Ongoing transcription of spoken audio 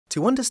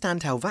To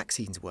understand how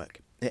vaccines work,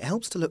 it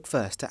helps to look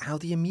first at how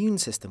the immune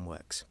system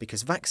works,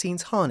 because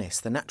vaccines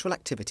harness the natural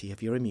activity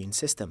of your immune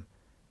system.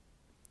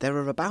 There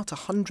are about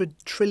 100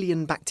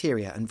 trillion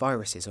bacteria and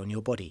viruses on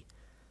your body.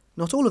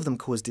 Not all of them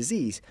cause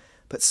disease,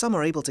 but some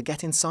are able to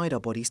get inside our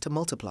bodies to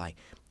multiply,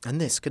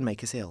 and this can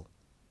make us ill.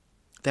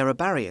 There are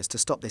barriers to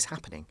stop this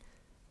happening,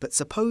 but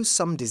suppose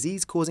some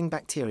disease-causing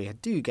bacteria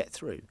do get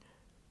through.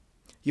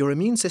 Your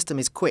immune system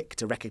is quick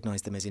to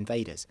recognise them as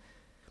invaders.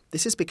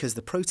 This is because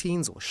the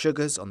proteins or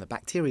sugars on the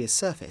bacteria's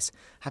surface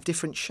have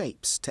different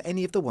shapes to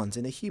any of the ones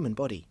in the human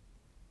body.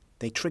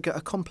 They trigger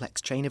a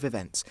complex chain of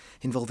events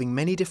involving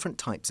many different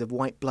types of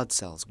white blood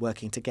cells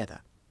working together.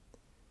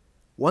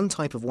 One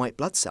type of white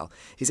blood cell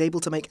is able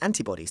to make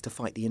antibodies to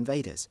fight the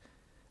invaders.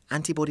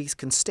 Antibodies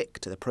can stick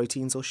to the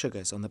proteins or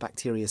sugars on the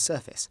bacteria's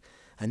surface,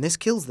 and this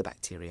kills the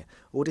bacteria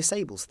or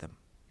disables them.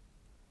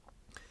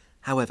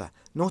 However,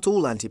 not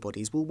all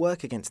antibodies will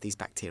work against these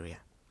bacteria.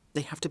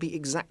 They have to be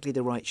exactly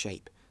the right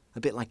shape, a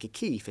bit like a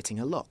key fitting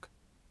a lock.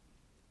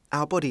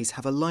 Our bodies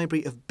have a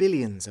library of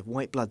billions of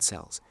white blood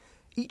cells,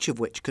 each of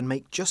which can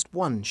make just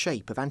one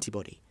shape of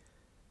antibody.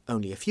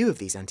 Only a few of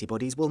these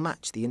antibodies will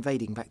match the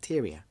invading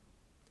bacteria.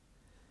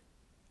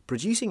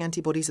 Producing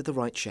antibodies of the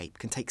right shape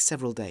can take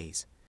several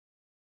days.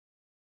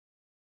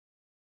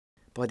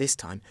 By this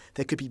time,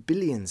 there could be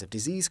billions of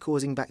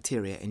disease-causing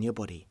bacteria in your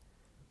body.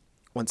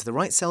 Once the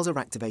right cells are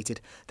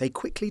activated, they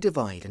quickly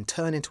divide and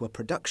turn into a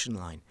production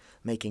line,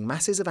 making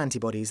masses of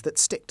antibodies that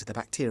stick to the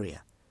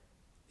bacteria.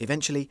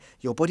 Eventually,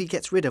 your body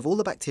gets rid of all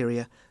the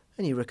bacteria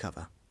and you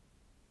recover.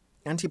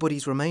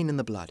 Antibodies remain in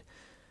the blood,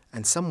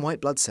 and some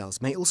white blood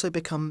cells may also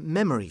become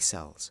memory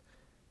cells.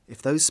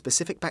 If those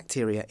specific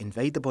bacteria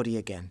invade the body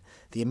again,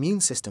 the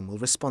immune system will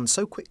respond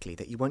so quickly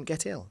that you won't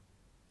get ill.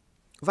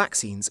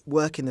 Vaccines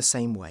work in the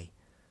same way.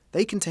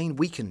 They contain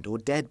weakened or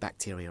dead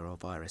bacteria or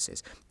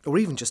viruses, or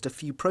even just a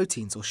few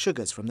proteins or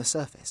sugars from the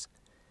surface.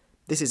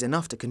 This is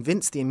enough to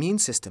convince the immune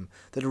system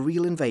that a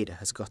real invader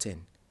has got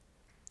in.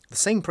 The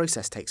same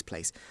process takes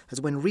place as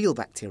when real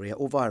bacteria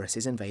or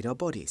viruses invade our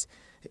bodies,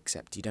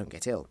 except you don't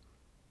get ill.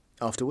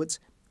 Afterwards,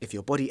 if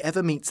your body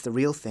ever meets the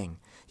real thing,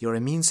 your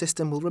immune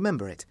system will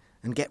remember it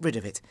and get rid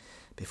of it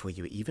before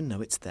you even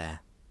know it's there.